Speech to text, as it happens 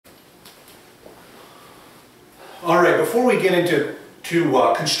All right, before we get into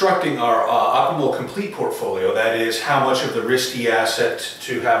constructing our optimal complete portfolio, that is how much of the risky asset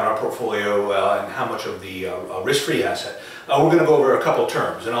to have in our portfolio and how much of the risk-free asset, we're going to go over a couple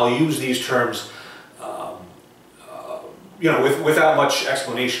terms, and I'll use these terms without much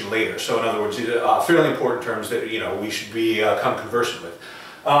explanation later. So in other words, fairly important terms that we should become conversant with.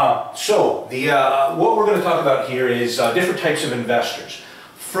 What we're going to talk about here is different types of investors.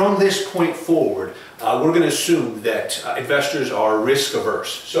 From this point forward, we're going to assume that investors are risk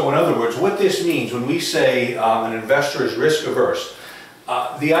averse. So in other words, what this means when we say an investor is risk averse,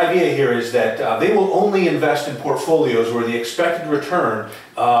 the idea here is that they will only invest in portfolios where the expected return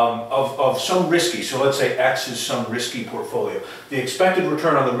of some risky, so let's say X is some risky portfolio, the expected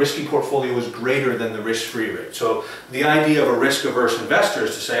return on the risky portfolio is greater than the risk-free rate. So the idea of a risk-averse investor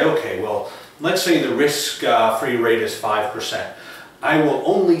is to say, okay, well, let's say the risk-free rate is 5%. I will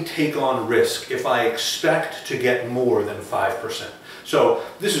only take on risk if I expect to get more than 5%. So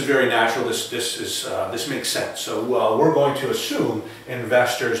this is very natural. This makes sense. So we're going to assume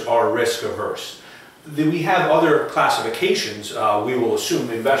investors are risk averse. We have other classifications. We will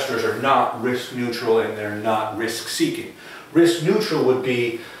assume investors are not risk neutral and they're not risk seeking. Risk neutral would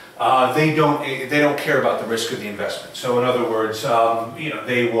be they don't care about the risk of the investment. So in other words,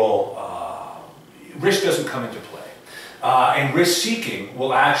 risk doesn't come into play. And risk-seeking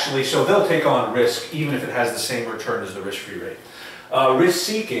will actually, so they'll take on risk even if it has the same return as the risk-free rate.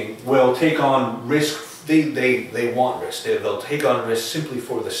 Risk-seeking will take on risk, they want risk. They'll take on risk simply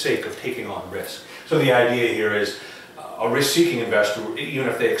for the sake of taking on risk. So the idea here is a risk-seeking investor, even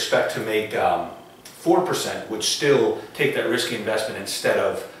if they expect to make 4%, would still take that risky investment instead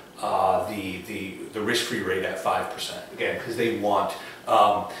of the risk-free rate at 5%. Again, because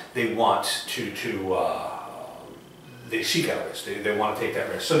they seek out risk. They want to take that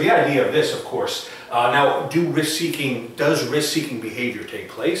risk. So the idea of this, of course, now does risk-seeking behavior take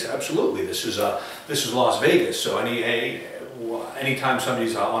place? Absolutely. This is Las Vegas. So anytime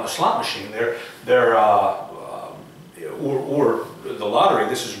somebody's on a slot machine, or the lottery,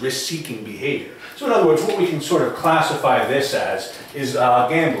 this is risk-seeking behavior. So in other words, what we can sort of classify this as is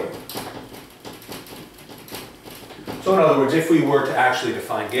gambling. So in other words, if we were to actually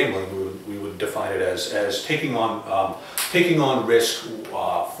define gambling, we would define it as taking on risk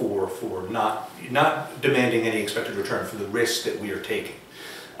for not demanding any expected return for the risk that we are taking.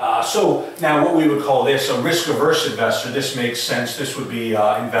 So now what we would call this a risk-averse investor. This makes sense. This would be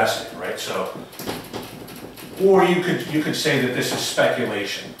investing, right? So, or you could say that this is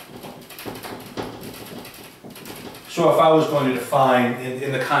speculation. So if I was going to define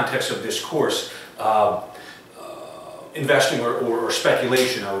in the context of this course. Investing or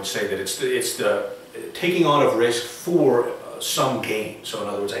speculation, I would say that it's the taking on of risk for some gain. So in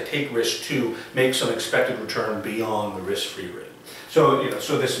other words, I take risk to make some expected return beyond the risk-free rate. So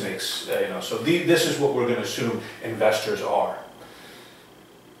so this makes this is what we're going to assume investors are.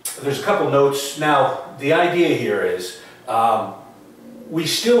 There's a couple notes. Now the idea here is we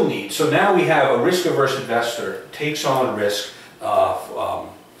still need. So now we have a risk-averse investor takes on risk.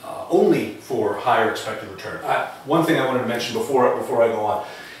 Only for higher expected return. One thing I wanted to mention before I go on,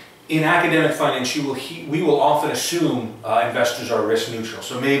 in academic finance, we will often assume investors are risk neutral.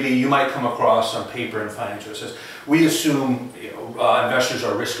 So maybe you might come across on paper in finance where it says we assume investors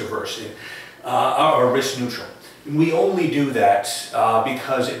are risk averse or risk neutral. And we only do that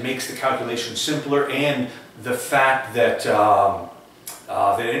because it makes the calculation simpler, and the fact that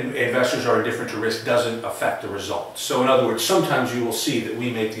investors are indifferent to risk doesn't affect the result. So in other words, sometimes you will see that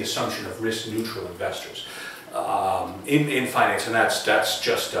we make the assumption of risk-neutral investors in finance, and that's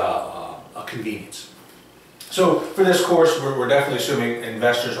just a convenience. So for this course, we're definitely assuming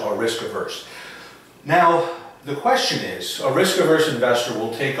investors are risk-averse. Now, the question is, a risk-averse investor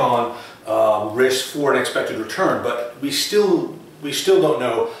will take on risk for an expected return, but we still don't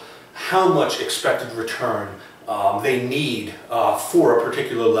know how much expected return they need for a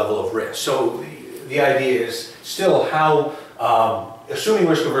particular level of risk. So the idea is still how, assuming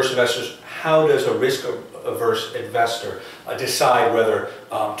risk-averse investors, how does a risk-averse investor decide whether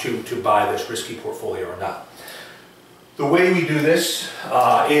to buy this risky portfolio or not? The way we do this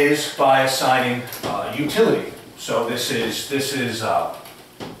is by assigning utility. So this is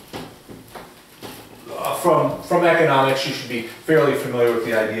from economics, you should be fairly familiar with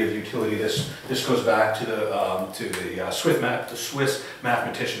the idea of utility. This goes back to the Swiss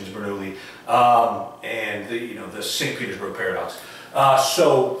mathematicians Bernoulli and the St. Petersburg paradox.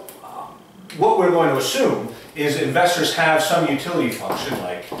 What we're going to assume is investors have some utility function,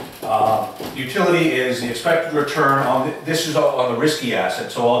 like utility is the expected return on this is on the risky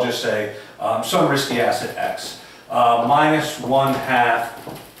asset. So I'll just say some risky asset X. minus 1/2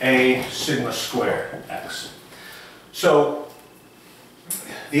 A sigma squared x. So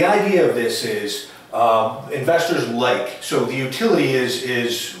the idea of this is investors like, so the utility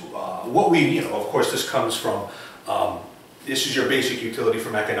is what we, of course this comes from, this is your basic utility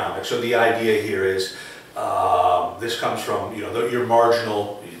from economics. So the idea here is, this comes from, your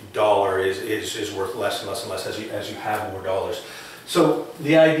marginal dollar is worth less and less and less as you have more dollars. So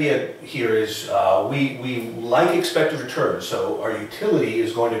the idea here is we like expected returns. So our utility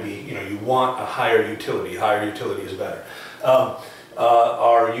is going to be, you want a higher utility is better.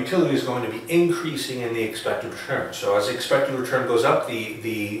 Our utility is going to be increasing in the expected return. So as the expected return goes up,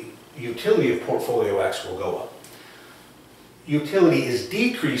 the utility of portfolio X will go up. Utility is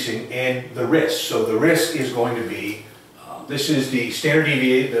decreasing in the risk. So the risk is going to be, this is the standard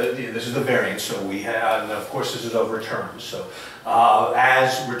deviation, this is the variance. So we have, and of course this is of returns. So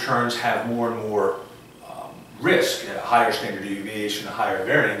as returns have more and more risk, a higher standard deviation, a higher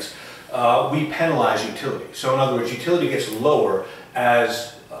variance, we penalize utility. So in other words, utility gets lower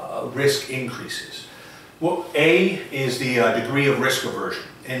as risk increases. Well, A is the degree of risk aversion,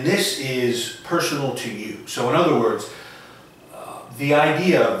 and this is personal to you. So in other words, the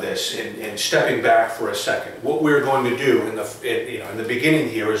idea of this, and stepping back for a second, what we're going to do in the beginning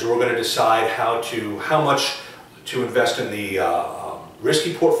here is we're going to decide how much to invest in the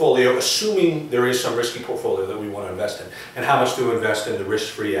risky portfolio, assuming there is some risky portfolio that we want to invest in, and how much to invest in the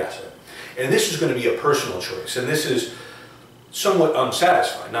risk-free asset. And this is going to be a personal choice, and this is somewhat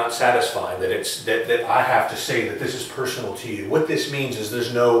unsatisfying, not satisfying that I have to say that this is personal to you. What this means is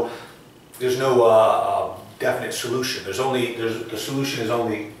there's no definite solution. The solution is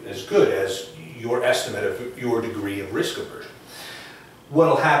only as good as your estimate of your degree of risk aversion.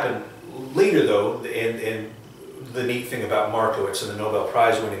 What'll happen later though, and the neat thing about Markowitz and the Nobel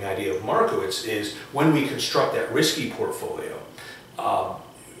Prize winning idea of Markowitz is when we construct that risky portfolio,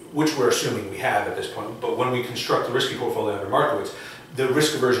 which we're assuming we have at this point, but when we construct the risky portfolio under Markowitz, the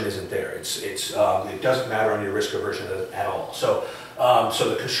risk aversion isn't there. It doesn't matter on your risk aversion at all. So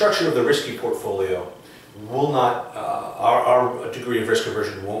the construction of the risky portfolio will not, our degree of risk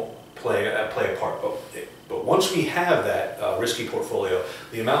aversion won't play a part. But once we have that risky portfolio,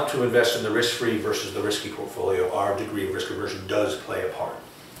 the amount to invest in the risk-free versus the risky portfolio, our degree of risk aversion does play a part.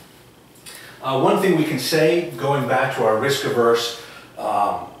 One thing we can say, going back to our risk-averse,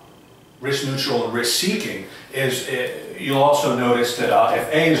 risk-neutral, and risk-seeking, is you'll also notice that if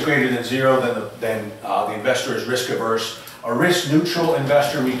A is greater than 0, then the investor is risk-averse. A risk-neutral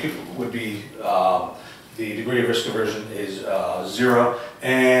investor would be the degree of risk aversion is 0,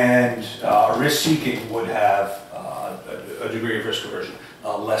 and risk-seeking would have a degree of risk aversion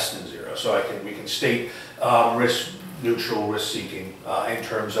less than 0. So we can state risk-neutral, risk-seeking in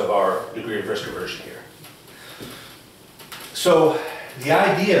terms of our degree of risk aversion here. So the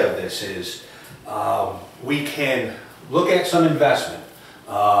idea of this is we can look at some investment,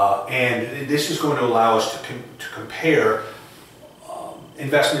 and this is going to allow us to compare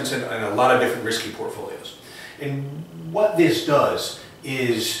investments in a lot of different risky portfolios. And what this does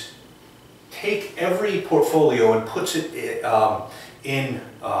is take every portfolio and puts it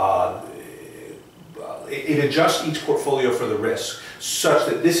it adjusts each portfolio for the risk such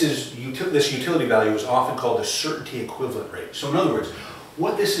that this utility value is often called the certainty equivalent rate. So in other words,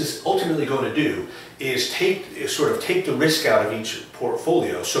 what this is ultimately going to do is take the risk out of each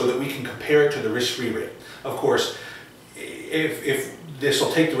portfolio so that we can compare it to the risk-free rate. Of course, if this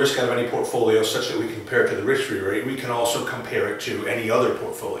will take the risk out of any portfolio such that we can compare it to the risk-free rate, we can also compare it to any other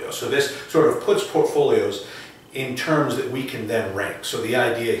portfolio. So this sort of puts portfolios in terms that we can then rank. So the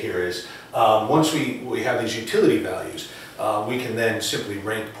idea here is once we have these utility values, we can then simply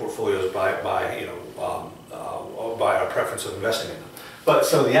rank portfolios by our preference of investing in them. But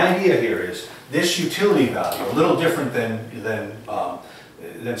so the idea here is this utility value, a little different than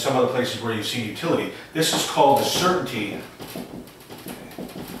some other places where you see utility. This is called the certainty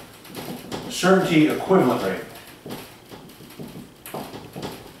equivalent rate.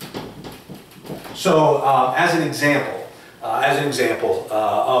 So as an example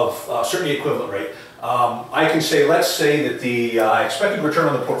of certainty equivalent rate, I can say, let's say that the expected return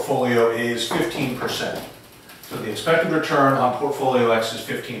on the portfolio is 15%. So the expected return on portfolio X is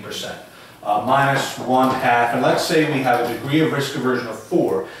 15%, minus 1/2, and let's say we have a degree of risk aversion of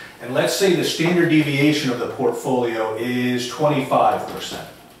 4, and let's say the standard deviation of the portfolio is 25%.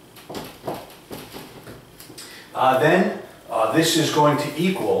 Then this is going to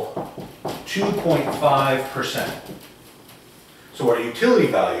equal 2.5%. So our utility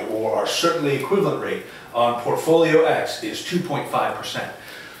value, or our certainty equivalent rate on portfolio X, is 2.5%.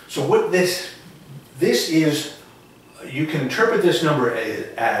 So what this is you can interpret this number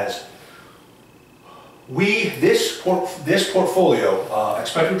as this portfolio,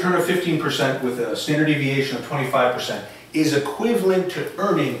 expected return of 15% with a standard deviation of 25%, is equivalent to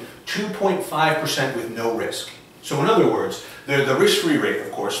earning 2.5% with no risk. So in other words, the risk-free rate,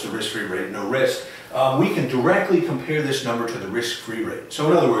 of course, the risk-free rate, no risk, we can directly compare this number to the risk-free rate. So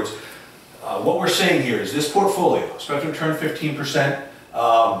in other words, what we're saying here is this portfolio, expected return 15%,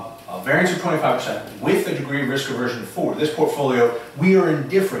 variance of 25% with a degree of risk aversion of 4. This portfolio, we are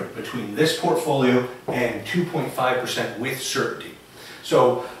indifferent between this portfolio and 2.5% with certainty.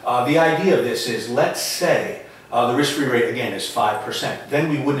 So the idea of this is, let's say the risk-free rate again is 5%. Then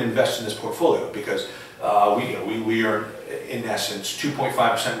we wouldn't invest in this portfolio because we earn in essence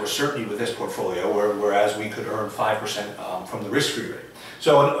 2.5% with certainty with this portfolio, whereas we could earn 5% from the risk-free rate.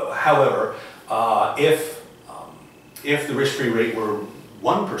 So, however, if the risk-free rate were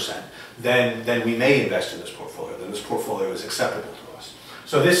 1%, then we may invest in this portfolio. Then this portfolio is acceptable to us.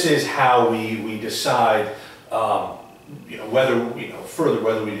 So this is how we decide, whether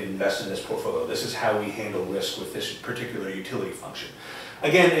whether we invest in this portfolio. This is how we handle risk with this particular utility function.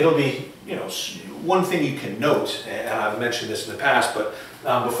 Again, it'll be, one thing you can note, and I've mentioned this in the past, but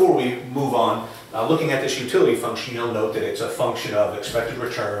before we move on, looking at this utility function, you'll note that it's a function of expected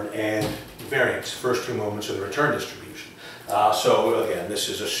return and variance, first two moments of the return distribution. So again, this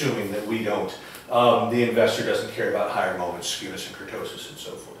is assuming that we don't, the investor doesn't care about higher moments, skewness and kurtosis and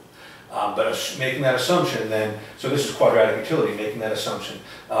so forth. But making that assumption, then, so this is quadratic utility, making that assumption,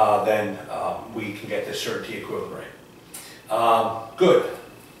 then we can get this certainty equivalent rate. Good.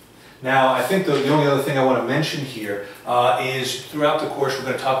 Now, I think the only other thing I want to mention here is throughout the course we're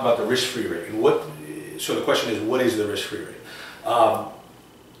going to talk about the risk-free rate. And so the question is, what is the risk-free rate?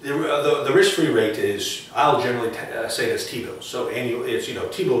 The risk-free rate is, I'll generally say it's T-bills. So it's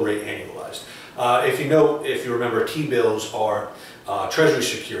T-bill rate annualized. If you remember, T-bills are treasury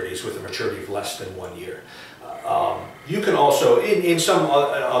securities with a maturity of less than 1 year. You can also, in some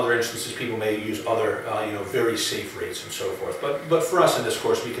other instances, people may use other, very safe rates and so forth. But for us in this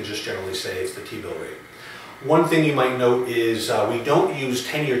course, we can just generally say it's the T-bill rate. One thing you might note is we don't use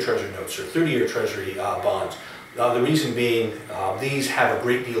 10-year treasury notes or 30-year treasury bonds. The reason being, these have a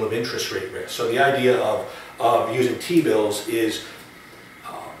great deal of interest rate risk. So the idea of using T-bills is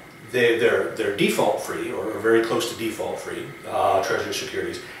they're default-free or very close to default-free treasury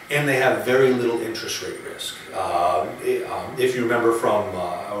securities, and they have very little interest rate risk. If you remember from,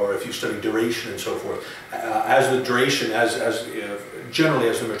 or if you study duration and so forth, as the duration, generally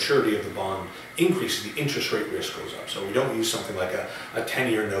as the maturity of the bond increases, the interest rate risk goes up. So we don't use something like a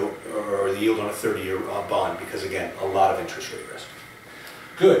 10-year note or the yield on a 30-year bond because, again, a lot of interest rate risk.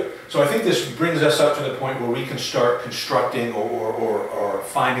 Good. So I think this brings us up to the point where we can start constructing or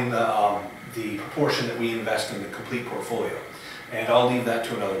finding the proportion that we invest in the complete portfolio. And I'll leave that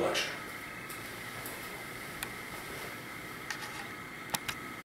to another lecture.